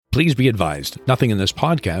Please be advised, nothing in this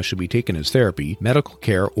podcast should be taken as therapy, medical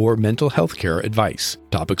care, or mental health care advice.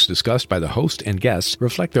 Topics discussed by the host and guests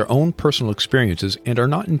reflect their own personal experiences and are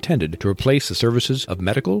not intended to replace the services of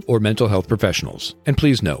medical or mental health professionals. And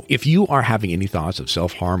please know, if you are having any thoughts of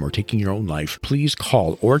self-harm or taking your own life, please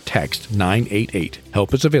call or text 988.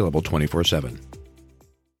 Help is available 24/7.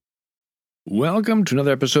 Welcome to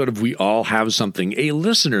another episode of We All Have Something, a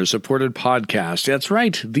listener-supported podcast. That's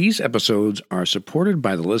right, these episodes are supported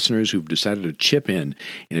by the listeners who've decided to chip in.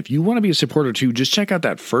 And if you want to be a supporter too, just check out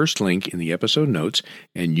that first link in the episode notes,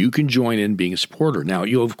 and you can join in being a supporter. Now,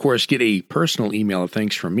 you'll, of course, get a personal email of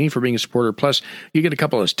thanks from me for being a supporter, plus you get a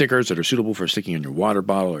couple of stickers that are suitable for sticking on your water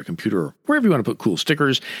bottle or computer or wherever you want to put cool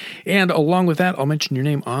stickers. And along with that, I'll mention your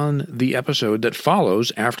name on the episode that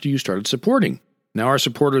follows after you started supporting. Now, our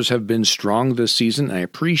supporters have been strong this season, and I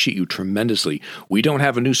appreciate you tremendously. We don't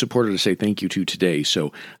have a new supporter to say thank you to today,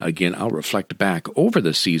 so again, I'll reflect back over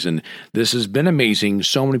the season. This has been amazing.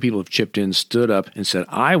 So many people have chipped in, stood up, and said,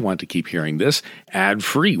 I want to keep hearing this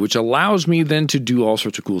ad-free, which allows me then to do all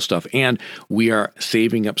sorts of cool stuff. And we are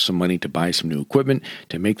saving up some money to buy some new equipment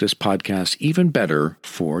to make this podcast even better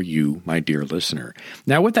for you, my dear listener.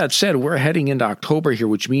 Now, with that said, we're heading into October here,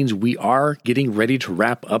 which means we are getting ready to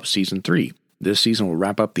wrap up Season 3. This season will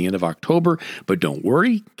wrap up the end of October, but don't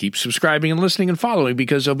worry, keep subscribing and listening and following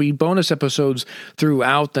because there'll be bonus episodes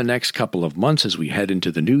throughout the next couple of months as we head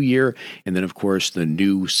into the new year. And then, of course, the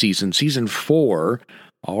new season, Season 4,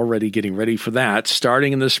 already getting ready for that,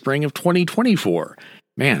 starting in the spring of 2024.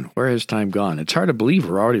 Man, where has time gone? It's hard to believe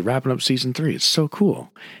we're already wrapping up Season 3. It's so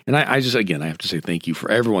cool. And I have to say thank you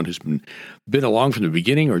for everyone who's been along from the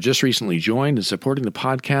beginning or just recently joined and supporting the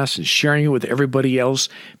podcast and sharing it with everybody else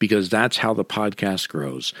because that's how the podcast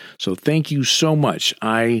grows. So thank you so much.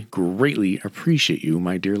 I greatly appreciate you,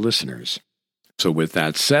 my dear listeners. So with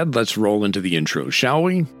that said, let's roll into the intro, shall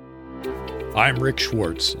we? I'm Rick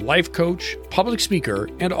Schwartz, life coach, public speaker,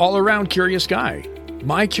 and all-around curious guy.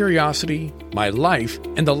 My curiosity, my life,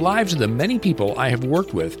 and the lives of the many people I have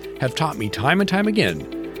worked with have taught me time and time again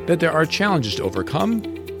that there are challenges to overcome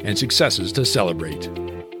and successes to celebrate.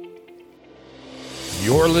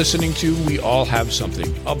 You're listening to We All Have Something,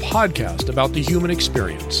 a podcast about the human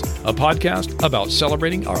experience, a podcast about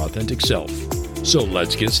celebrating our authentic self. So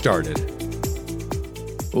let's get started.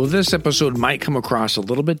 Well, this episode might come across a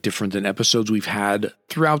little bit different than episodes we've had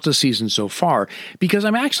throughout the season so far, because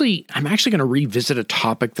I'm actually going to revisit a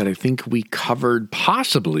topic that I think we covered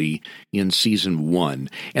possibly in Season 1.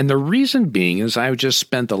 And the reason being is I just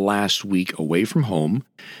spent the last week away from home,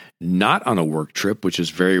 not on a work trip, which is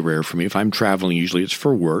very rare for me. If I'm traveling, usually it's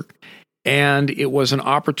for work. And it was an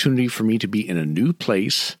opportunity for me to be in a new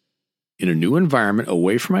place, in a new environment,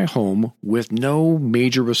 away from my home, with no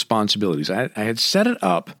major responsibilities. I had set it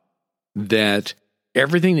up that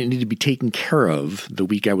everything that needed to be taken care of the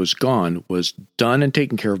week I was gone was done and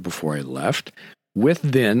taken care of before I left, with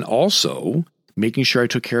then also making sure I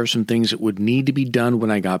took care of some things that would need to be done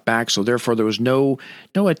when I got back. So therefore, there was no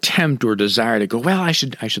attempt or desire to go, well, I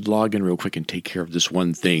should log in real quick and take care of this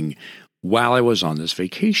one thing while I was on this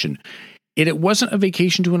vacation. And it wasn't a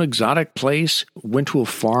vacation to an exotic place. Went to a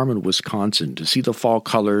farm in Wisconsin to see the fall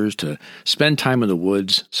colors, to spend time in the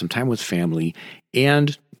woods, some time with family,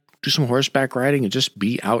 and do some horseback riding and just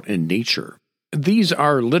be out in nature. These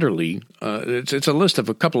are literally, it's a list of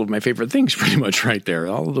a couple of my favorite things pretty much right there.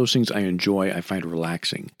 All of those things I enjoy, I find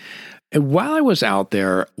relaxing. And while I was out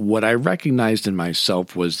there, what I recognized in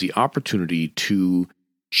myself was the opportunity to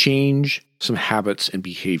change some habits and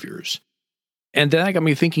behaviors. And then that got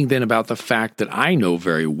me thinking then about the fact that I know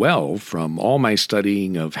very well from all my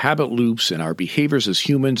studying of habit loops and our behaviors as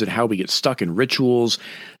humans and how we get stuck in rituals,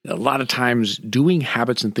 a lot of times doing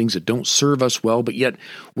habits and things that don't serve us well, but yet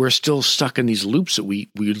we're still stuck in these loops that we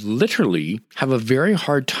literally have a very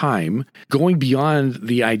hard time going beyond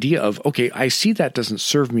the idea of, okay, I see that doesn't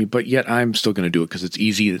serve me, but yet I'm still going to do it because it's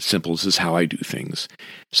easy, it's simple, this is how I do things.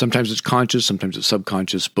 Sometimes it's conscious, sometimes it's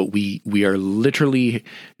subconscious, but we are literally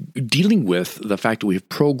dealing with the fact that we have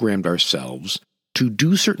programmed ourselves to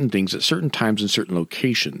do certain things at certain times in certain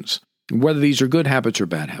locations, whether these are good habits or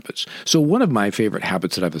bad habits. So one of my favorite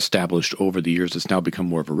habits that I've established over the years that's now become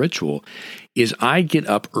more of a ritual is I get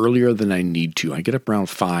up earlier than I need to. I get up around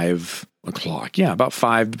 5 o'clock. Yeah, about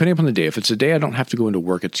 5, depending upon the day. If it's a day I don't have to go into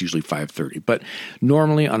work, it's usually 5:30. But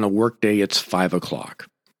normally on a work day, it's 5 o'clock.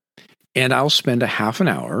 And I'll spend a half an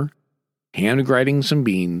hour hand grinding some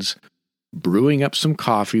beans, brewing up some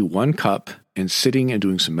coffee, 1 cup, and sitting and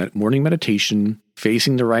doing some morning meditation,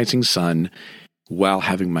 facing the rising sun while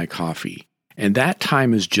having my coffee. And that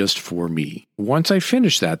time is just for me. Once I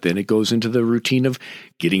finish that, then it goes into the routine of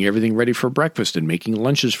getting everything ready for breakfast and making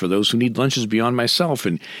lunches for those who need lunches beyond myself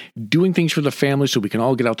and doing things for the family so we can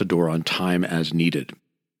all get out the door on time as needed.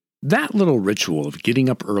 That little ritual of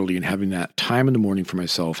getting up early and having that time in the morning for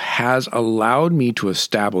myself has allowed me to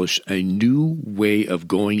establish a new way of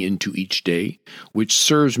going into each day, which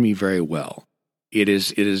serves me very well. It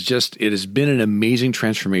has been an amazing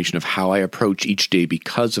transformation of how I approach each day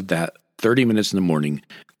because of that 30 minutes in the morning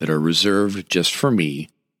that are reserved just for me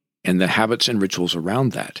and the habits and rituals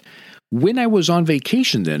around that. When I was on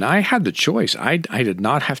vacation then, I had the choice. I did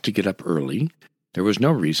not have to get up early. There was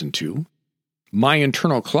no reason to. My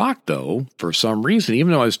internal clock, though, for some reason,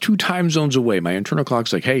 even though I was 2 time zones away, my internal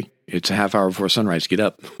clock's like, hey, it's a half hour before sunrise, get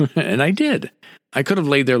up. And I did. I could have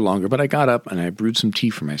laid there longer, but I got up and I brewed some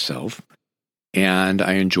tea for myself, and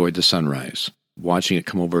I enjoyed the sunrise. Watching it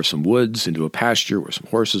come over some woods into a pasture where some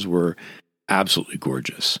horses were, absolutely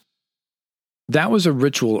gorgeous. That was a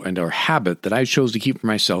ritual and a habit that I chose to keep for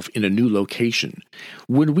myself in a new location.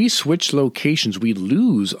 When we switch locations, we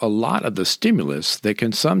lose a lot of the stimulus that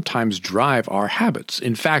can sometimes drive our habits.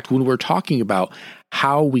 In fact, when we're talking about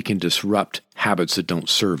how we can disrupt habits that don't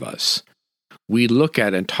serve us, we look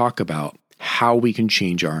at and talk about how we can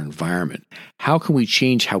change our environment. How can we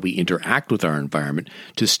change how we interact with our environment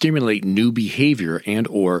to stimulate new behavior and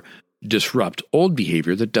or disrupt old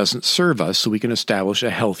behavior that doesn't serve us so we can establish a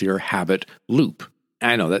healthier habit loop.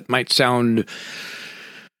 I know that might sound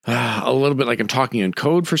a little bit like I'm talking in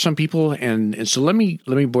code for some people, and so let me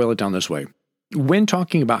boil it down this way. When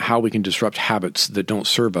talking about how we can disrupt habits that don't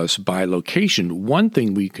serve us by location, one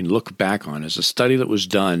thing we can look back on is a study that was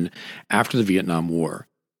done after the Vietnam War.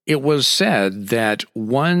 It was said that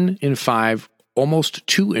 1 in 5, almost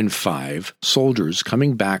 2 in 5 soldiers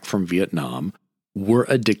coming back from Vietnam were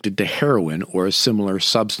addicted to heroin or a similar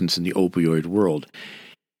substance in the opioid world.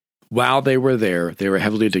 While they were there, they were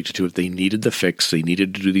heavily addicted to it. They needed the fix. They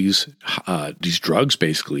needed to do these drugs,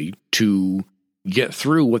 basically, to get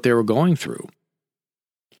through what they were going through.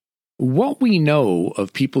 What we know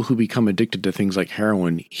of people who become addicted to things like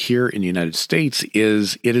heroin here in the United States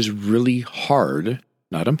is it is really hard,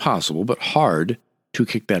 not impossible, but hard to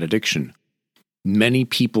kick that addiction. Many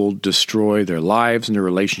people destroy their lives and their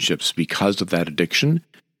relationships because of that addiction,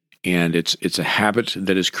 and it's a habit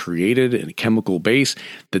that is created in a chemical base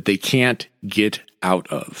that they can't get out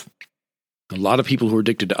of. A lot of people who are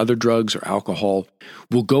addicted to other drugs or alcohol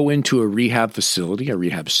will go into a rehab facility, a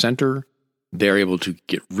rehab center. They're able to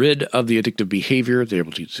get rid of the addictive behavior. They're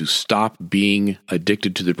able to stop being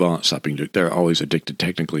addicted to they're always addicted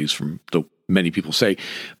technically, is from the many people say,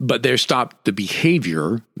 but they stop the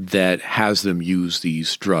behavior that has them use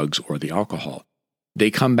these drugs or the alcohol.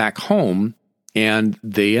 They come back home and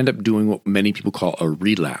they end up doing what many people call a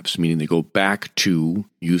relapse, meaning they go back to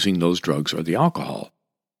using those drugs or the alcohol.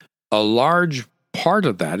 A large part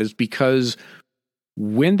of that is because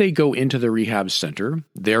when they go into the rehab center,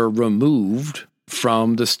 they're removed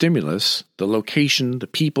from the stimulus, the location, the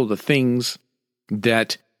people, the things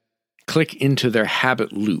that click into their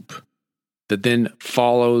habit loop that then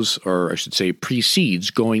follows, or I should say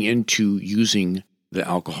precedes, going into using the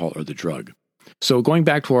alcohol or the drug. So going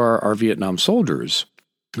back to our Vietnam soldiers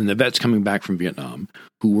and the vets coming back from Vietnam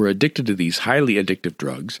who were addicted to these highly addictive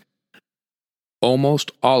drugs,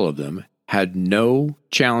 almost all of them had no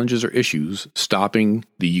challenges or issues stopping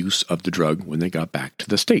the use of the drug when they got back to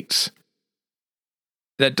the States.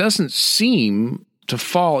 That doesn't seem to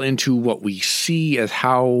fall into what we see as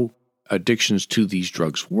how addictions to these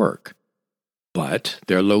drugs work. But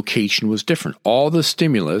their location was different. All the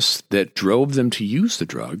stimulus that drove them to use the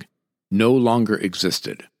drug no longer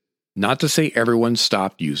existed. Not to say everyone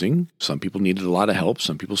stopped using. Some people needed a lot of help.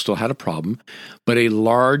 Some people still had a problem. But a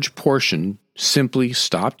large portion simply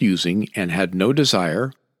stopped using and had no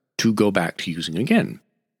desire to go back to using again.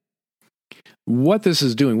 What this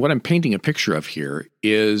is doing, what I'm painting a picture of here,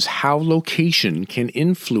 is how location can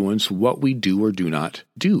influence what we do or do not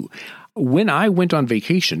do. When I went on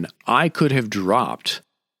vacation, I could have dropped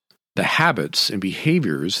the habits and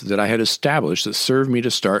behaviors that I had established that served me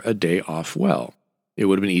to start a day off well. It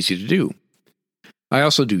would have been easy to do. I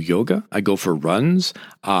also do yoga. I go for runs.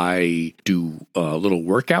 I do little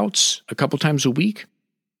workouts a couple times a week.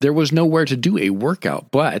 There was nowhere to do a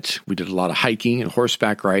workout, but we did a lot of hiking and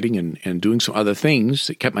horseback riding and doing some other things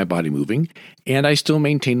that kept my body moving. And I still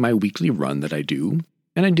maintain my weekly run that I do.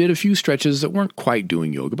 And I did a few stretches that weren't quite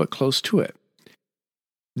doing yoga, but close to it.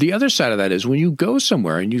 The other side of that is when you go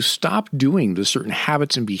somewhere and you stop doing the certain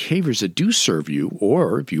habits and behaviors that do serve you,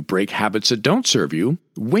 or if you break habits that don't serve you,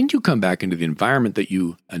 when you come back into the environment that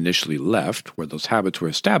you initially left, where those habits were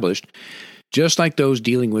established, Just like those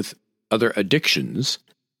dealing with other addictions,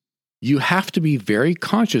 you have to be very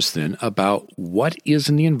conscious then about what is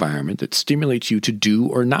in the environment that stimulates you to do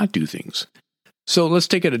or not do things. So let's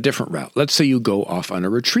take it a different route. Let's say you go off on a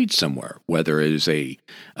retreat somewhere, whether it is a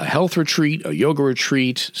health retreat, a yoga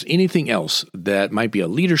retreat, anything else that might be a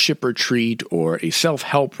leadership retreat or a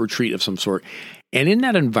self-help retreat of some sort. And in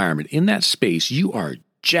that environment, in that space, you are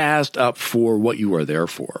jazzed up for what you are there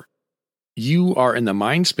for. You are in the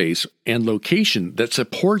mind space and location that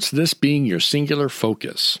supports this being your singular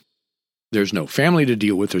focus. There's no family to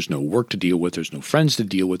deal with. There's no work to deal with. There's no friends to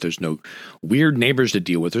deal with. There's no weird neighbors to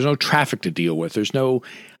deal with. There's no traffic to deal with. There's no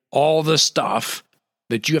all the stuff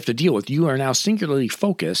that you have to deal with. You are now singularly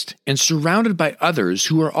focused and surrounded by others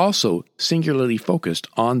who are also singularly focused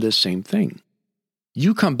on this same thing.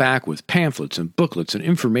 You come back with pamphlets and booklets and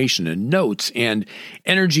information and notes and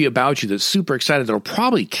energy about you that's super excited that'll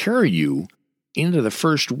probably carry you into the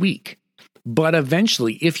first week. But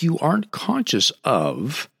eventually, if you aren't conscious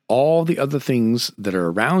of all the other things that are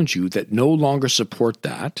around you that no longer support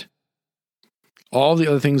that, all the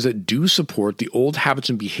other things that do support the old habits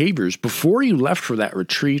and behaviors before you left for that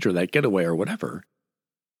retreat or that getaway or whatever,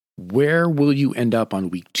 where will you end up on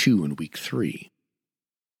week 2 and week 3?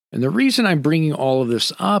 And the reason I'm bringing all of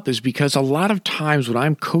this up is because a lot of times when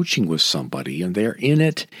I'm coaching with somebody and they're in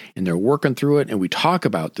it and they're working through it and we talk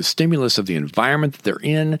about the stimulus of the environment that they're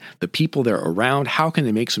in, the people they're around, how can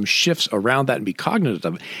they make some shifts around that and be cognizant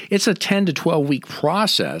of it? It's a 10 to 12 week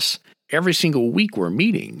process. Every single week we're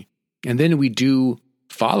meeting. And then we do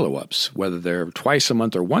follow-ups, whether they're twice a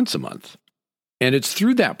month or once a month. And it's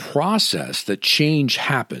through that process that change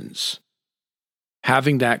happens.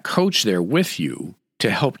 Having that coach there with you to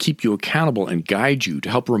help keep you accountable and guide you, to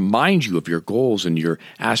help remind you of your goals and your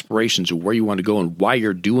aspirations and where you want to go and why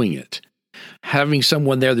you're doing it. Having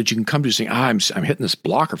someone there that you can come to saying, I'm hitting this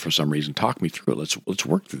blocker for some reason, talk me through it, let's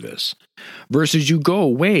work through this. Versus you go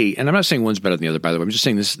away, and I'm not saying one's better than the other, by the way, I'm just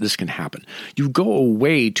saying this can happen. You go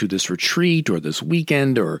away to this retreat or this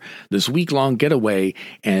weekend or this week-long getaway,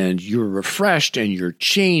 and you're refreshed and you're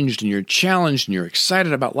changed and you're challenged and you're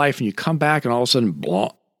excited about life, and you come back and all of a sudden,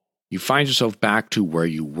 blah, you find yourself back to where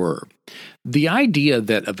you were. The idea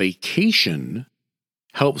that a vacation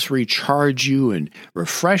helps recharge you and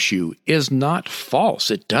refresh you is not false.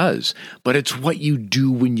 It does. But it's what you do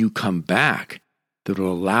when you come back that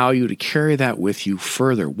will allow you to carry that with you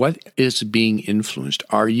further. What is being influenced?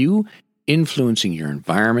 Are you influencing your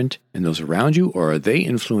environment and those around you, or are they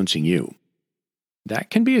influencing you? That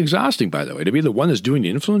can be exhausting, by the way. To be the one that's doing the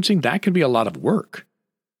influencing, that can be a lot of work.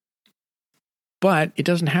 But it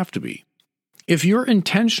doesn't have to be. If you're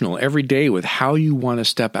intentional every day with how you want to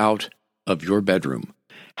step out of your bedroom,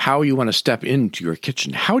 how you want to step into your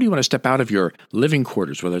kitchen, how do you want to step out of your living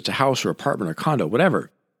quarters, whether it's a house or apartment or condo, whatever,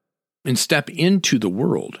 and step into the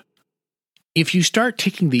world. If you start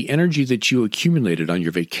taking the energy that you accumulated on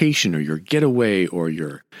your vacation or your getaway or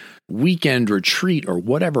your weekend retreat or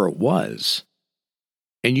whatever it was,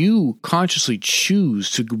 and you consciously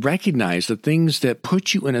choose to recognize the things that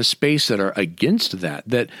put you in a space that are against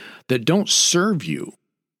that don't serve you.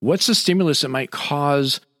 What's the stimulus that might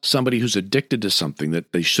cause somebody who's addicted to something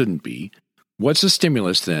that they shouldn't be? What's the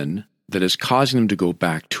stimulus then that is causing them to go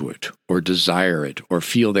back to it or desire it or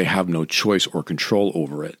feel they have no choice or control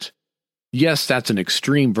over it? Yes, that's an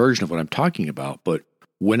extreme version of what I'm talking about, but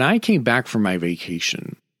when I came back from my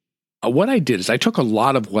vacation, what I did is I took a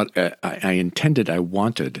lot of what I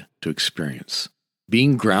wanted to experience.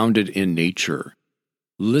 Being grounded in nature,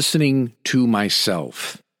 listening to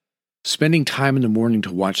myself, spending time in the morning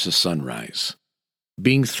to watch the sunrise,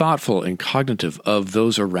 being thoughtful and cognitive of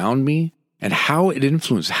those around me and how it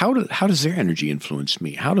influences, how does their energy influence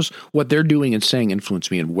me? How does what they're doing and saying influence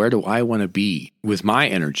me? And where do I want to be with my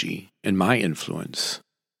energy and my influence?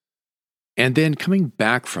 And then coming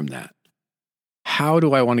back from that, how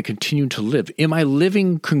do I want to continue to live? Am I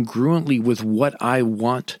living congruently with what I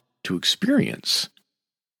want to experience?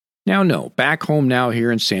 Now, no, back home now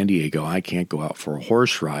here in San Diego, I can't go out for a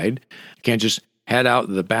horse ride. I can't just head out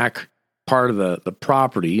to the back part of the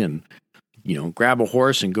property and, grab a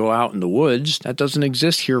horse and go out in the woods. That doesn't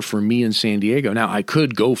exist here for me in San Diego. Now, I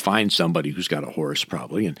could go find somebody who's got a horse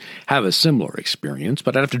probably and have a similar experience,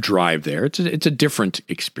 but I'd have to drive there. It's a different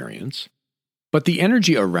experience. But the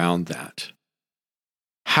energy around that,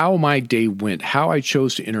 how my day went, how I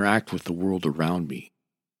chose to interact with the world around me.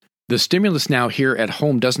 The stimulus now here at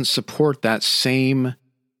home doesn't support that same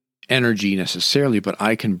energy necessarily, but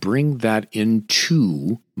I can bring that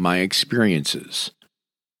into my experiences.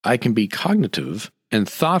 I can be cognitive and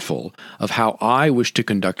thoughtful of how I wish to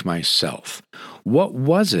conduct myself. What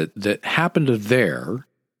was it that happened there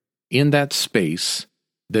in that space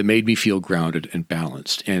that made me feel grounded and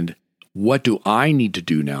balanced? And what do I need to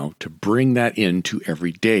do now to bring that into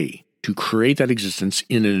every day, to create that existence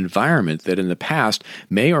in an environment that in the past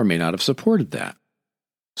may or may not have supported that?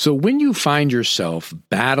 So when you find yourself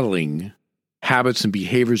battling habits and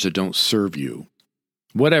behaviors that don't serve you,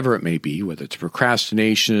 whatever it may be, whether it's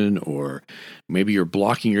procrastination or maybe you're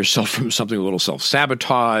blocking yourself from something, a little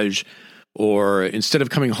self-sabotage, or instead of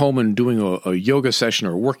coming home and doing a yoga session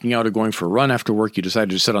or working out or going for a run after work, you decided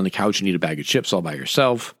to sit on the couch and eat a bag of chips all by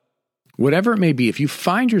yourself. Whatever it may be, if you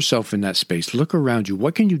find yourself in that space, look around you.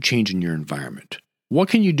 What can you change in your environment? What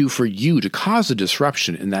can you do for you to cause a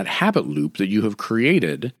disruption in that habit loop that you have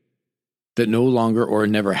created that no longer or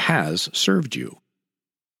never has served you?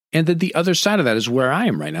 And then the other side of that is where I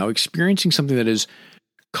am right now, experiencing something that has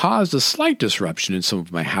caused a slight disruption in some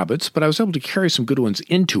of my habits, but I was able to carry some good ones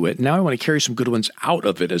into it. Now I want to carry some good ones out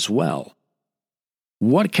of it as well.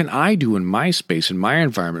 What can I do in my space, in my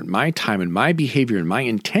environment, my time, and my behavior, and my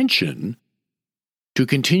intention to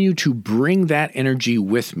continue to bring that energy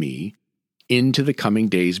with me into the coming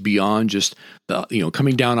days beyond just the,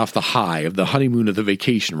 coming down off the high of the honeymoon of the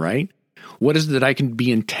vacation, right? What is it that I can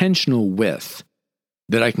be intentional with,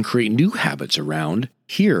 that I can create new habits around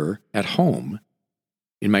here at home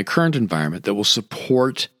in my current environment that will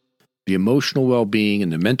support the emotional well-being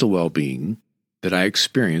and the mental well-being that I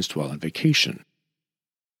experienced while on vacation?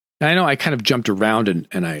 Now, I know I kind of jumped around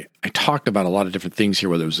and I talked about a lot of different things here,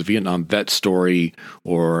 whether it was a Vietnam vet story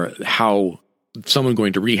or how someone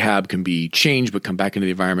going to rehab can be changed but come back into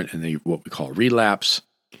the environment and what we call relapse.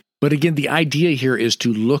 But again, the idea here is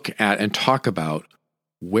to look at and talk about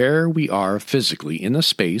where we are physically in the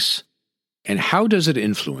space and how does it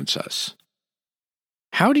influence us?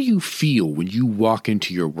 How do you feel when you walk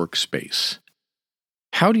into your workspace?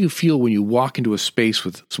 How do you feel when you walk into a space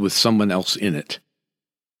with someone else in it?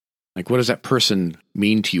 Like, what does that person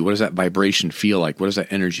mean to you? What does that vibration feel like? What does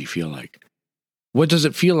that energy feel like? What does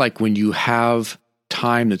it feel like when you have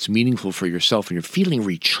time that's meaningful for yourself and you're feeling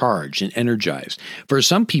recharged and energized? For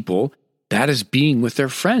some people, that is being with their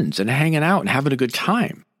friends and hanging out and having a good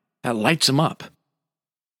time. That lights them up.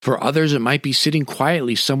 For others, it might be sitting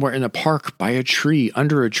quietly somewhere in a park, by a tree,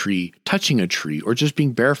 under a tree, touching a tree, or just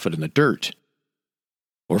being barefoot in the dirt.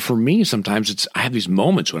 Or for me, sometimes I have these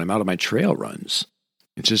moments when I'm out on my trail runs.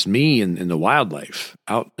 It's just me and the wildlife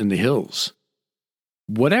out in the hills.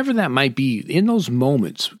 Whatever that might be, in those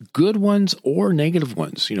moments, good ones or negative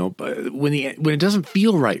ones, when it doesn't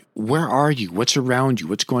feel right, where are you? What's around you?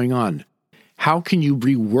 What's going on? How can you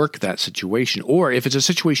rework that situation? Or if it's a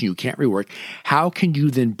situation you can't rework, how can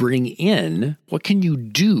you then what can you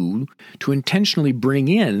do to intentionally bring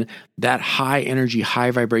in that high energy,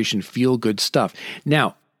 high vibration, feel good stuff?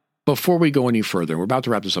 Now, before we go any further, we're about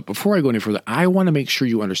to wrap this up. Before I go any further, I want to make sure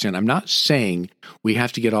you understand, I'm not saying we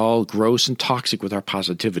have to get all gross and toxic with our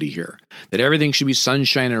positivity here, that everything should be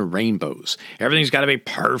sunshine and rainbows. Everything's got to be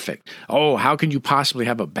perfect. Oh, how can you possibly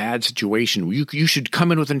have a bad situation? You should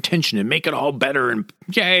come in with intention and make it all better and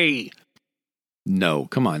yay. No,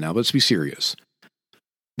 come on now, let's be serious.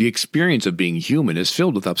 The experience of being human is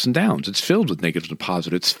filled with ups and downs. It's filled with negatives and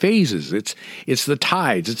positives. It's phases. It's the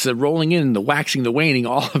tides. It's the rolling in, the waxing, the waning,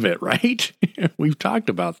 all of it, right? We've talked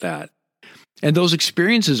about that. And those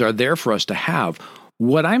experiences are there for us to have.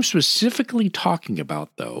 What I'm specifically talking about,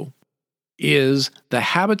 though, is the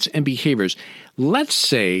habits and behaviors. Let's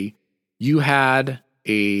say you had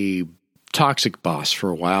a toxic boss for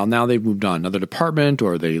a while. Now they've moved on, another department,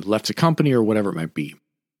 or they left the company, or whatever it might be.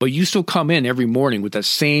 But you still come in every morning with that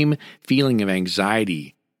same feeling of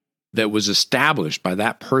anxiety that was established by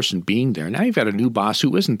that person being there. Now you've got a new boss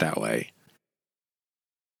who isn't that way.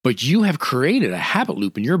 But you have created a habit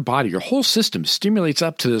loop in your body. Your whole system stimulates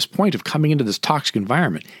up to this point of coming into this toxic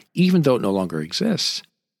environment, even though it no longer exists.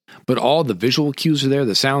 But all the visual cues are there,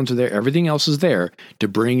 the sounds are there, everything else is there to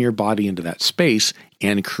bring your body into that space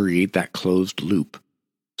and create that closed loop.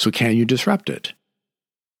 So can you disrupt it?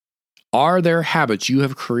 Are there habits you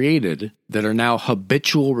have created that are now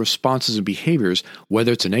habitual responses and behaviors,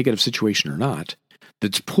 whether it's a negative situation or not,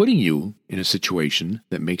 that's putting you in a situation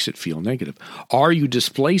that makes it feel negative? Are you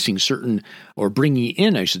displacing bringing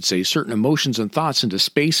in, certain emotions and thoughts into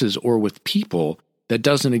spaces or with people that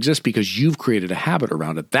doesn't exist because you've created a habit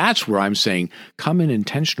around it? That's where I'm saying come in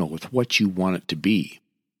intentional with what you want it to be.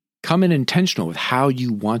 Come in intentional with how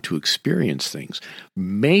you want to experience things.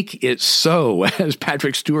 Make it so, as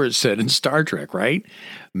Patrick Stewart said in Star Trek, right?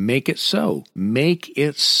 Make it so. Make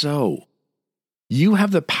it so. You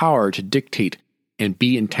have the power to dictate and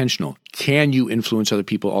be intentional. Can you influence other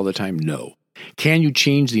people all the time? No. Can you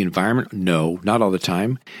change the environment? No, not all the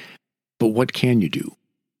time. But what can you do?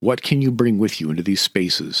 What can you bring with you into these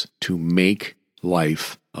spaces to make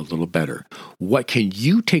life a little better? What can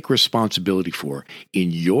you take responsibility for in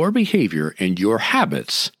your behavior and your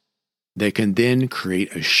habits that can then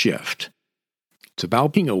create a shift? It's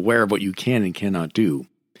about being aware of what you can and cannot do.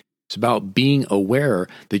 It's about being aware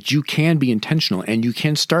that you can be intentional and you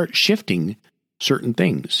can start shifting certain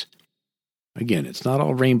things. Again, it's not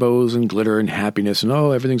all rainbows and glitter and happiness and,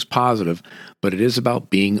 everything's positive, but it is about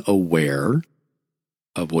being aware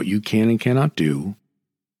of what you can and cannot do,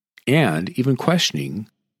 and even questioning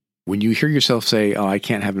when you hear yourself say, I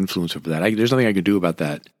can't have influence over that. There's nothing I can do about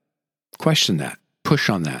that. Question that. Push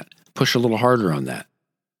on that. Push a little harder on that.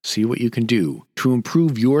 See what you can do to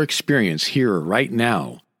improve your experience here, right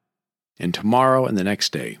now, and tomorrow and the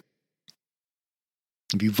next day.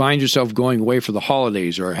 If you find yourself going away for the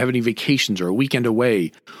holidays or have any vacations or a weekend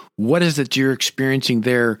away, what is it you're experiencing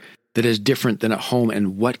there that is different than at home,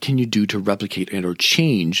 and what can you do to replicate and or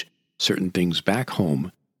change certain things back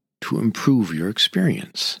home to improve your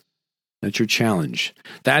experience? That's your challenge.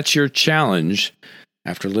 That's your challenge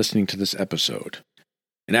after listening to this episode.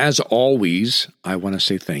 And as always, I want to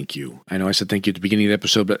say thank you. I know I said thank you at the beginning of the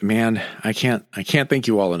episode, but man, I can't thank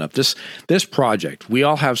you all enough. This project, we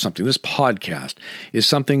all have something. This podcast is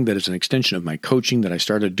something that is an extension of my coaching that I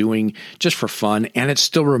started doing just for fun, and it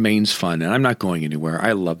still remains fun, and I'm not going anywhere.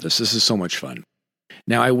 I love this. This is so much fun.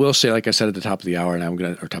 Now, I will say, like I said at the top of the hour,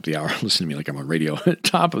 top of the hour, listen to me like I'm on radio,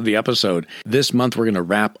 top of the episode, this month we're going to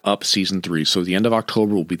wrap up season 3. So the end of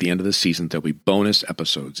October will be the end of the season. There'll be bonus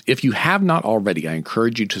episodes. If you have not already, I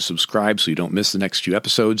encourage you to subscribe so you don't miss the next few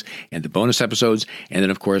episodes and the bonus episodes. And then,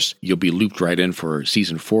 of course, you'll be looped right in for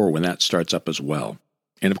season 4 when that starts up as well.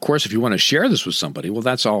 And of course, if you want to share this with somebody, well,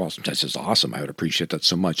 that's awesome. That's just awesome. I would appreciate that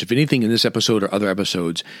so much. If anything in this episode or other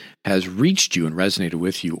episodes has reached you and resonated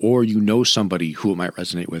with you, or you know somebody who it might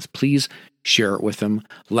resonate with, please share it with them.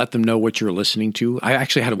 Let them know what you're listening to. I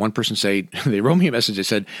actually had one person say, they wrote me a message. They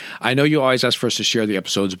said, I know you always ask for us to share the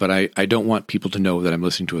episodes, but I don't want people to know that I'm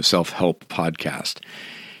listening to a self-help podcast.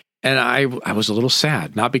 And I was a little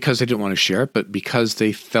sad, not because they didn't want to share it, but because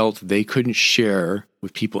they felt they couldn't share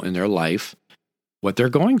with people in their life what they're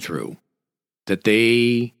going through, that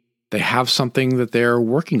they have something that they're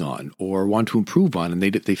working on or want to improve on, and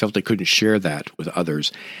they felt they couldn't share that with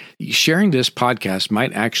others. Sharing this podcast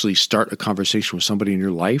might actually start a conversation with somebody in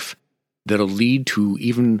your life that'll lead to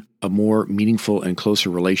even a more meaningful and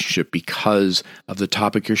closer relationship because of the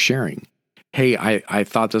topic you're sharing. Hey, I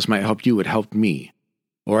thought this might help you. It helped me.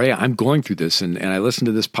 Or, yeah, I'm going through this, and I listen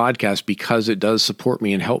to this podcast because it does support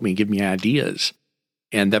me and help me, give me ideas.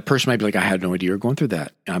 And that person might be like, I had no idea you're going through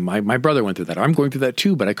that. My brother went through that. I'm going through that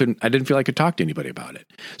too, but I didn't feel I could talk to anybody about it.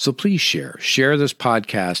 So please share this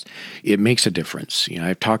podcast. It makes a difference.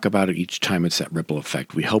 I talk about it each time. It's that ripple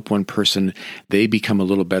effect. We help one person, they become a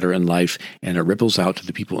little better in life, and it ripples out to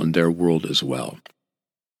the people in their world as well.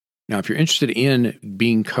 Now, if you're interested in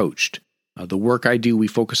being coached, the work I do, we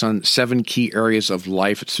focus on 7 key areas of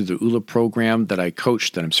life. It's through the ULA program that I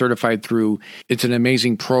coach, that I'm certified through. It's an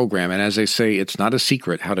amazing program. And as I say, it's not a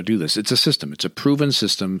secret how to do this. It's a system. It's a proven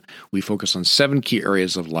system. We focus on 7 key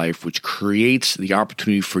areas of life, which creates the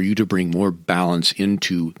opportunity for you to bring more balance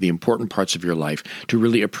into the important parts of your life, to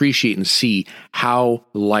really appreciate and see how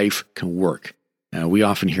life can work. We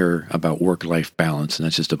often hear about work-life balance, and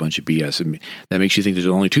that's just a bunch of BS. And that makes you think there's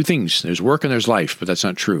only 2 things. There's work and there's life, but that's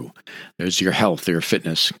not true. There's your health, there's your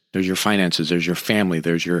fitness, there's your finances, there's your family,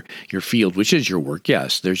 there's your field, which is your work,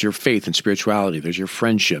 yes. There's your faith and spirituality, there's your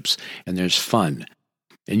friendships, and there's fun.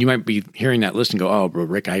 And you might be hearing that list and go, oh, bro,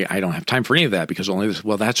 Rick, I don't have time for any of that because only this.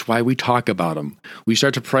 Well, that's why we talk about them. We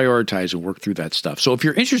start to prioritize and work through that stuff. So if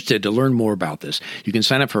you're interested to learn more about this, you can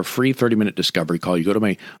sign up for a free 30-minute discovery call. You go to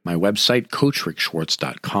my website,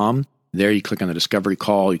 coachrickschwartz.com. There you click on the discovery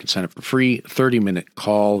call. You can sign up for a free 30-minute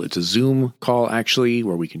call. It's a Zoom call, actually,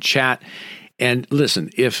 where we can chat. And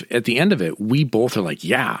listen, if at the end of it, we both are like,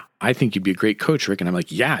 yeah, I think you'd be a great coach, Rick. And I'm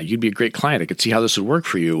like, yeah, you'd be a great client. I could see how this would work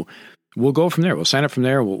for you. We'll go from there. We'll sign up from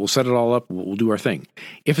there. We'll set it all up. We'll do our thing.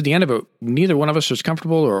 If at the end of it, neither one of us is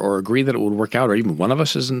comfortable or agree that it would work out, or even one of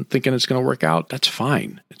us isn't thinking it's going to work out, that's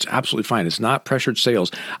fine. It's absolutely fine. It's not pressured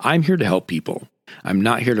sales. I'm here to help people. I'm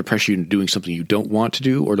not here to pressure you into doing something you don't want to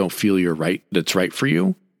do or don't feel that's right for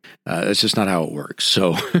you. That's just not how it works.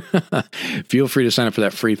 So feel free to sign up for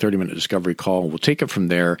that free 30-minute discovery call. We'll take it from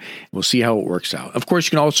there. We'll see how it works out. Of course,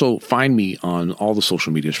 you can also find me on all the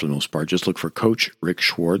social medias for the most part. Just look for Coach Rick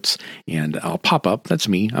Schwartz, and I'll pop up. That's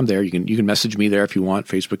me. I'm there. You can message me there if you want.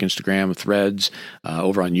 Facebook, Instagram, Threads,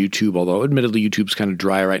 over on YouTube. Although, admittedly, YouTube's kind of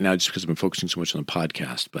dry right now just because I've been focusing so much on the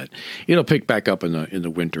podcast. But it'll pick back up in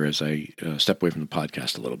the winter as I step away from the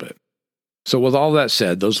podcast a little bit. So with all that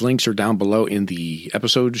said, those links are down below in the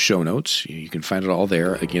episode show notes. You can find it all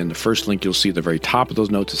there. Again, the first link you'll see at the very top of those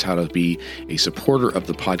notes is how to be a supporter of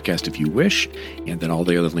the podcast if you wish. And then all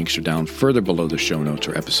the other links are down further below the show notes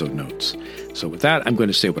or episode notes. So with that, I'm going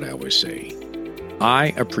to say what I always say.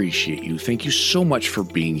 I appreciate you. Thank you so much for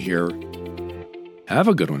being here. Have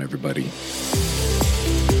a good one, everybody.